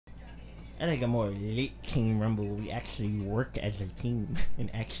I like a more lit team rumble where we actually work as a team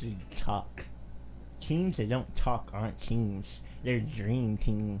and actually talk. Teams that don't talk aren't teams. They're dream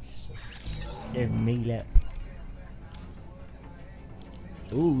teams. They're made up.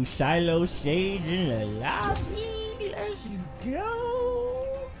 Ooh, PsiloSage in the lobby. Let's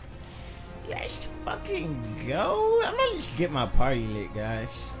go. Let's fucking go. I'm gonna just get my party lit, guys.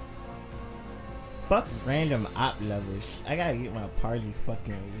 Fuck random op lovers. I gotta get my party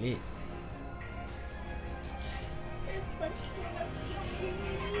fucking lit.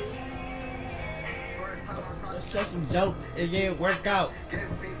 Let's get some dope. It didn't work out.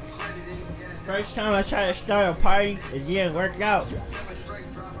 First time I tried to start a party, it didn't work out.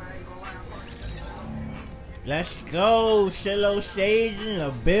 Let's go, PsiloSage in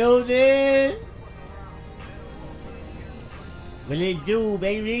the building. What it do,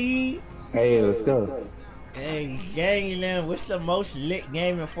 baby? Hey, let's go. Hey, gang, what's the most lit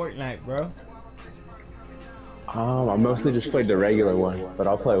game in Fortnite, bro? I mostly just played the regular one, but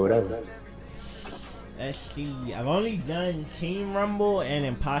I'll play whatever. Let's see. I've only done Team Rumble and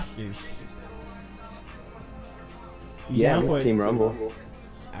Imposters. Yeah, Team Rumble.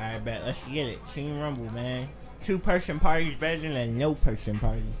 Alright, bet. Let's get it. Team Rumble, man. 2-person party's better than a no-person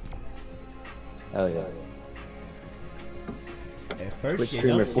party. Hell yeah. At first, Twitch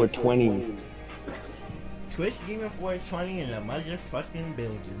streamer 420. Twitch streamer 420 in the motherfucking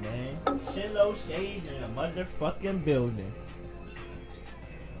building, man. PsiloSage in the motherfucking building.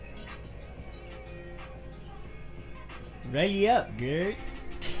 Ready up, good.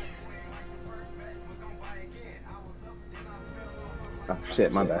 Oh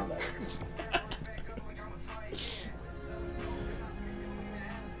shit, my bad.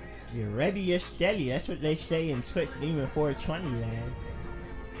 You're ready, you're steady. That's what they say in Twitch Demon 420 land.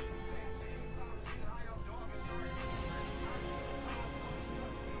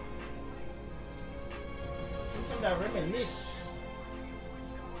 Sometimes I reminisce.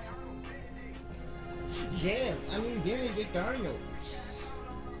 Damn, I mean Benedict Arnold.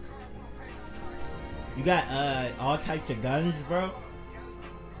 You got all types of guns, bro?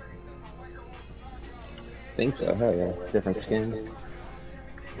 Think so, hell yeah. Different skins.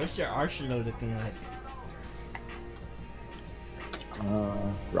 What's your arsenal looking like?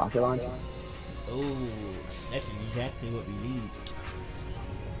 Rocket launcher. Oh, that's exactly what we need.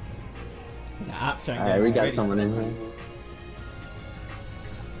 The ops aren't Alright, we got someone in here.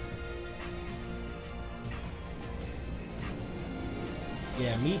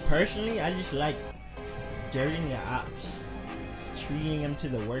 Yeah, me personally, I just like dirtying the ops. Treating them to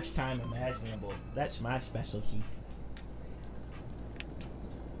the worst time imaginable. That's my specialty.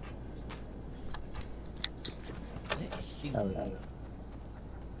 Let's see.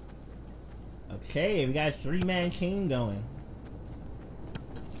 Okay, we got a 3-man team going.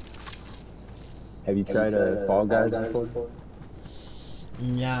 Have you tried Fall Guys before?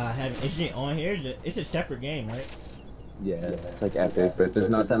 Nah, I haven't. Is it on here? It's a separate game, right? Yeah, it's like epic, but there's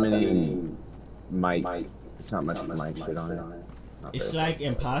not that many mic. It's not much mic shit on it. It's like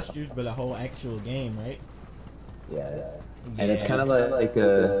Imposters, but a whole actual game, right? Yeah. And it's kind of like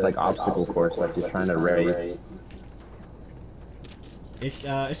a obstacle course, like you're trying to race. It's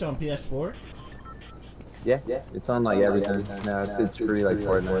on PS4. Yeah, it's on like everything. No, it's free like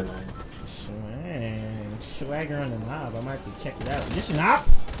Fortnite. Man, swagger on the knob. I might have to check it out. Is this an op?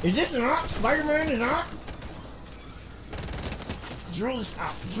 Is this an op? Spider-Man is op? Drill this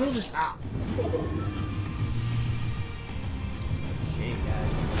op. Drill this op. Okay,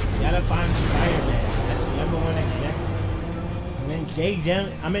 guys. You gotta find Spider-Man. That's the #1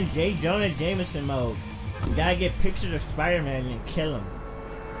 objective. I'm in J. Jonah Jameson mode. You gotta get pictures of Spider-Man and kill him.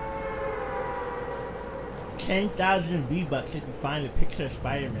 10,000 V-Bucks if you find a picture of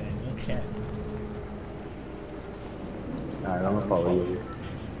Spider-Man. Okay. Alright, I'm gonna follow you.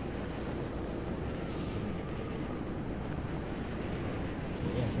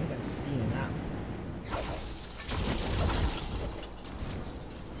 Yeah, I think I see him out.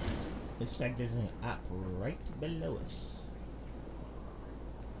 Looks like there's an op right below us.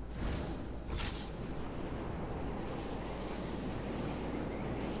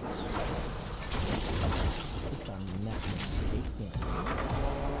 If I'm not mistaken.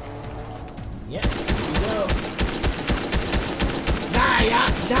 Yep, here we go. Die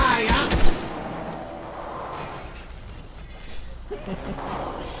up, die up!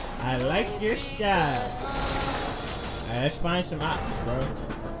 I like your style. Alright, let's find some ops, bro.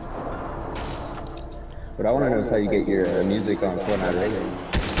 What I want to know is how you get your music on Fortnite radio.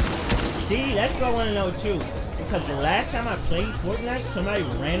 See, that's what I want to know too. Because the last time I played Fortnite, somebody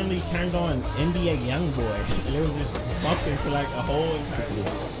randomly turned on NBA YoungBoy, and it was just bumping for like a whole entire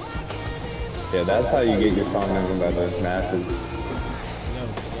time. Yeah, that's how you get your song known by the masses. No,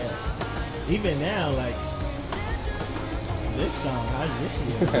 yeah. Even now, like this song, how does this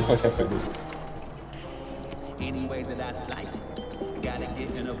feel? Any way that I slice, gotta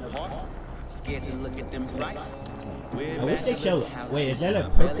get in a park. Scared to look at them prices. I wish they showed. Wait, is that a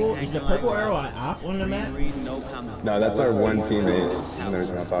purple? Is the purple arrow an op on the map? No, that's our one teammate. And there's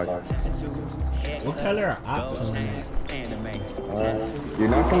no talking. What color are ops on the map? You're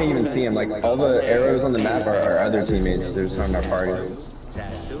not gonna even see them. Like all the arrows on the map are our other teammates. They're just on our party.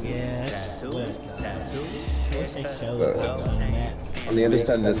 Yeah, that's what. I wish they showed ops on the map. On the other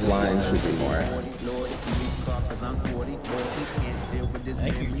side of this line should be more. I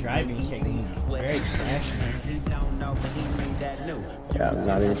think your driving technique is very flashy. Yeah, I'm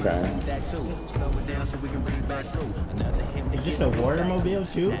not even trying. Is this a watermobile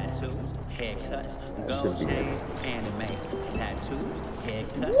too?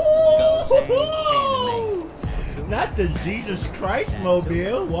 Not the Jesus Christ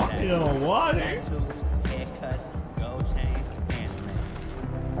mobile walking on water.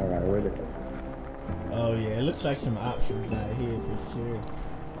 Alright, where the... Oh yeah, it looks like some options out here for sure.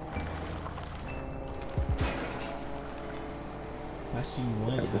 I see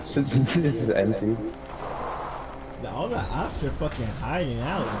one. This is empty. All the ops are fucking hiding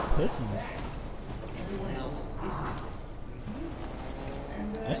out like pussies.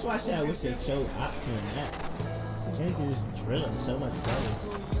 That's why I said I wish they showed ops in that. They could just drill it so much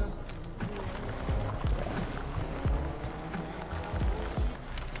better.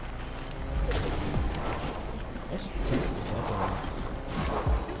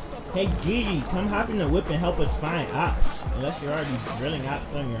 Hey Gigi, come hop in the whip and help us find ops. Unless you're already drilling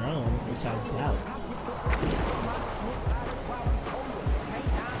ops on your own, which I doubt.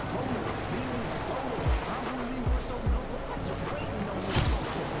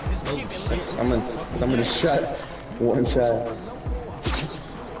 Oh shit. Someone shot. One shot.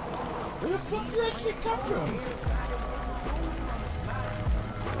 Where the fuck did that shit come from?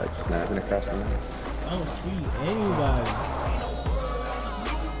 Like snapping across the map. I don't see anybody.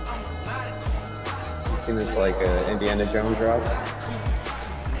 Seen this like Indiana Jones drop?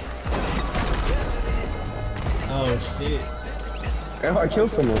 Oh shit. Oh, I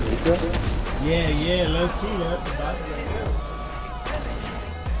killed someone. Yeah, low key, that's about it.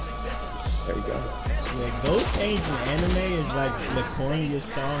 There you go. Yeah, Ghost Change in anime is like the corniest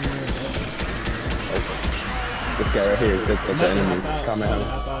song in the Okay. This guy right here, that's the enemy. Comment on.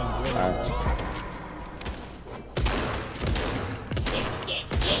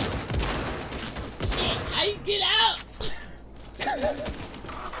 How you get out? Yeah,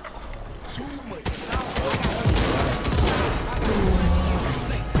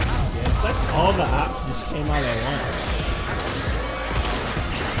 it's like all the options came out at once.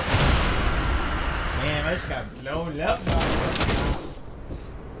 Damn, I just got blown up.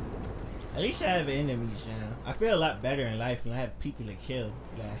 At least I have enemies now. I feel a lot better in life when I have people to kill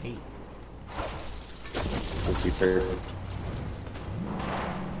that I hate. Let's be perfect.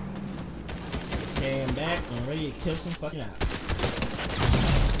 Okay, I'm back and ready to kill some fucking ops.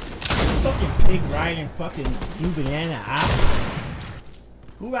 Fucking pig riding fucking New Banana op.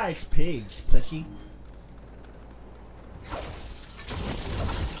 Who rides pigs, pussy?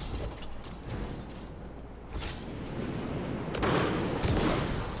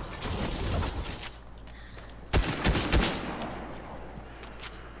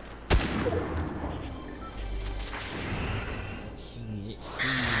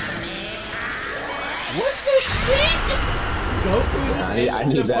 What's this shit? Goku? I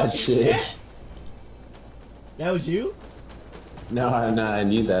need that shit. That was you? No, I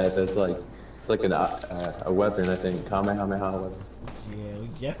need that. That's like, it's like a weapon, I think. Kamehameha weapon. Yeah, we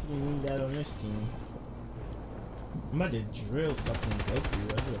definitely need that on this team. I'm about to drill fucking Goku.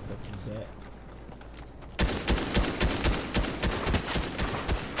 Whatever the fuck is that?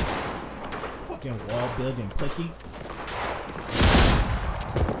 Fucking wall building pussy.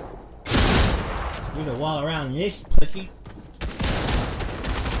 Need a wall around this pussy.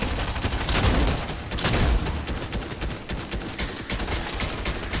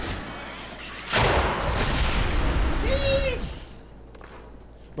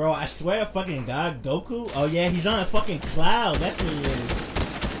 Bro, I swear to fucking God, Goku? Oh yeah, he's on a fucking cloud. That's what he is.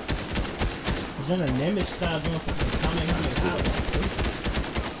 He's on a Nimbus cloud doing fucking Kamehameha.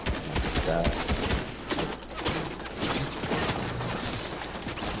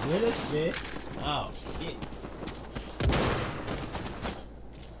 What is this? Oh shit.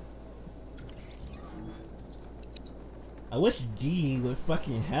 I wish D would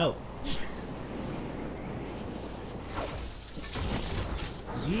fucking help.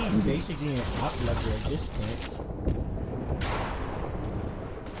 D He's basically an op level at this point.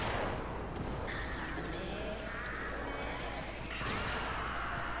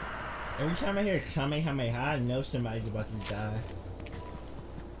 Every time I hear Kamehameha, I know somebody's about to die.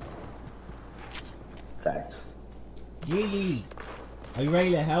 Facts. Gigi, are you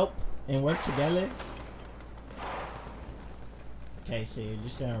ready to help and work together? Okay, so you're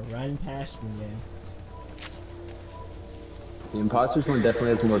just gonna run past me then. The imposters one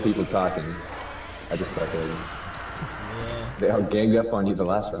definitely has more people talking. I just thought Yeah. they all ganged up on you the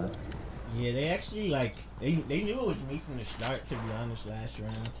last round. Yeah, they actually like they knew it was me from the start, to be honest, last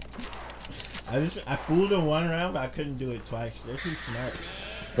round. I fooled them one round, but I couldn't do it twice. They're too smart.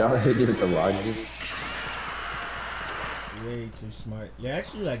 They all hit you with the logic. Way too smart. They're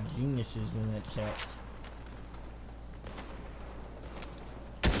actually like geniuses in that chat.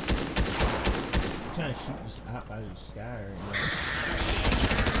 I'm trying to shoot this op out of the sky right now.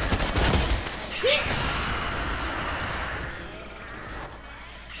 Shit!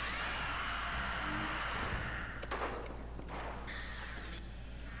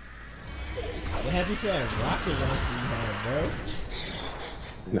 What happened to that rocket launcher you had, bro?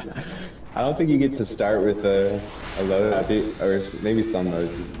 I don't think you get to start with a load, I think, or maybe some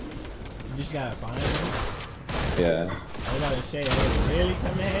loads. You just gotta find them? Yeah. I was about to say, they really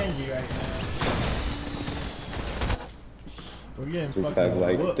come in handy right now. We're getting Just fucking have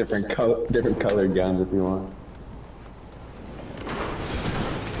like whooped. different colored guns if you want.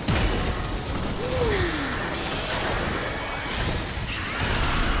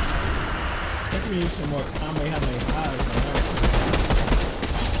 I think we need some more Kamehamehas.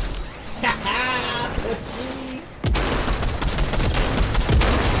 Haha! Pussy!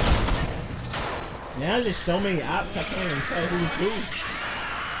 Now there's so many ops, I can't even tell who's who.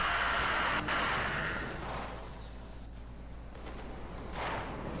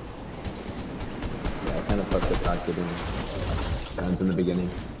 Yeah, I kind of fucked up not getting guns in the beginning.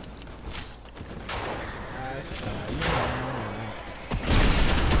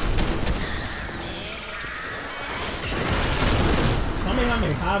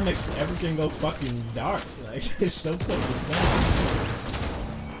 Kamehameha makes everything go fucking dark. Like, it's so fun.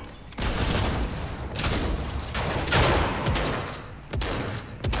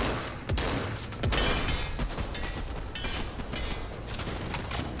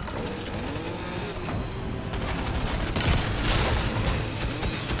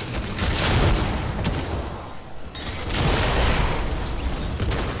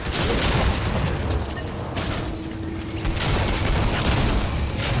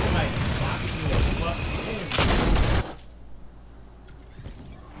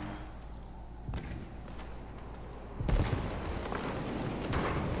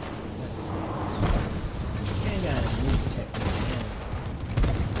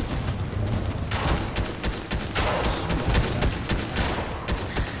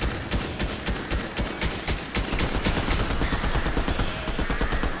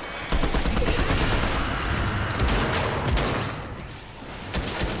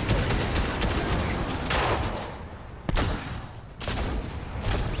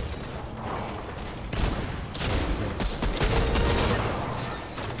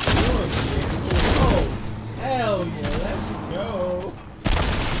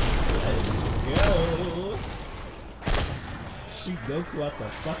 Goku out the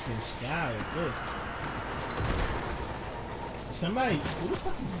fucking sky with this. Somebody, who the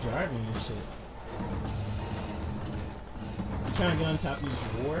fuck is driving this shit? You trying to get on top of this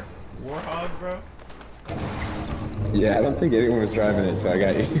warhog, bro? Yeah, I don't think anyone was driving it, so I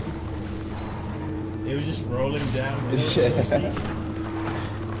got you. It was just rolling down the hill. Yeah.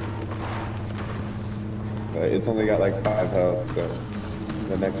 But it's only got like 5 health, so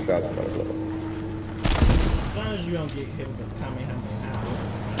the next shot's about to blow. As long as you don't get hit with a Kamehameha.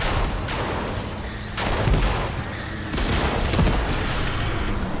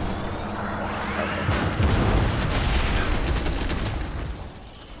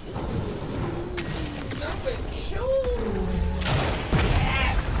 Number 2!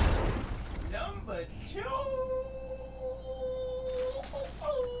 Number 2!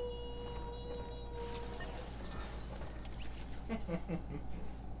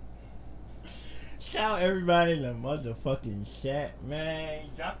 Shout everybody in the motherfucking chat, man.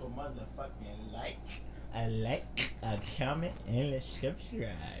 Drop a motherfucking like, a comment, and a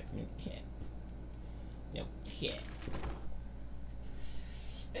subscribe. Okay.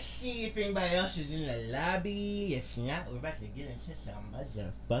 Let's see if anybody else is in the lobby. If not, we're about to get into some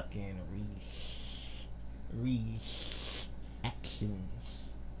motherfucking reactions.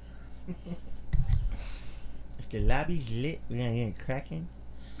 If the lobby's lit, we're gonna get it cracking.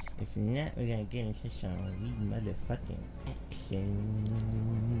 If not, we're gonna get into some motherfucking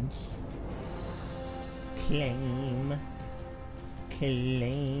actions. Claim.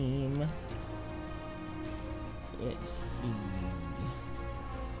 Let's see.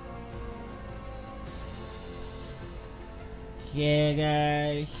 Yeah,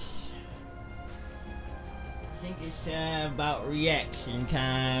 guys. I think it's about reaction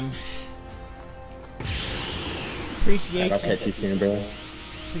time. Appreciate I'll catch you soon, bro.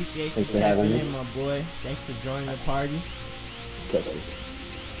 Appreciate you Thanks for having tapping me. in, my boy. Thanks for joining the party. Definitely.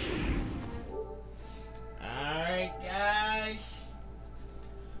 Alright, guys.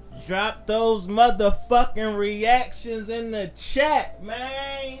 Drop those motherfucking reactions in the chat,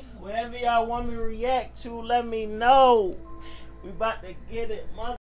 man. Whatever y'all want me to react to, let me know. We about to get it, mother.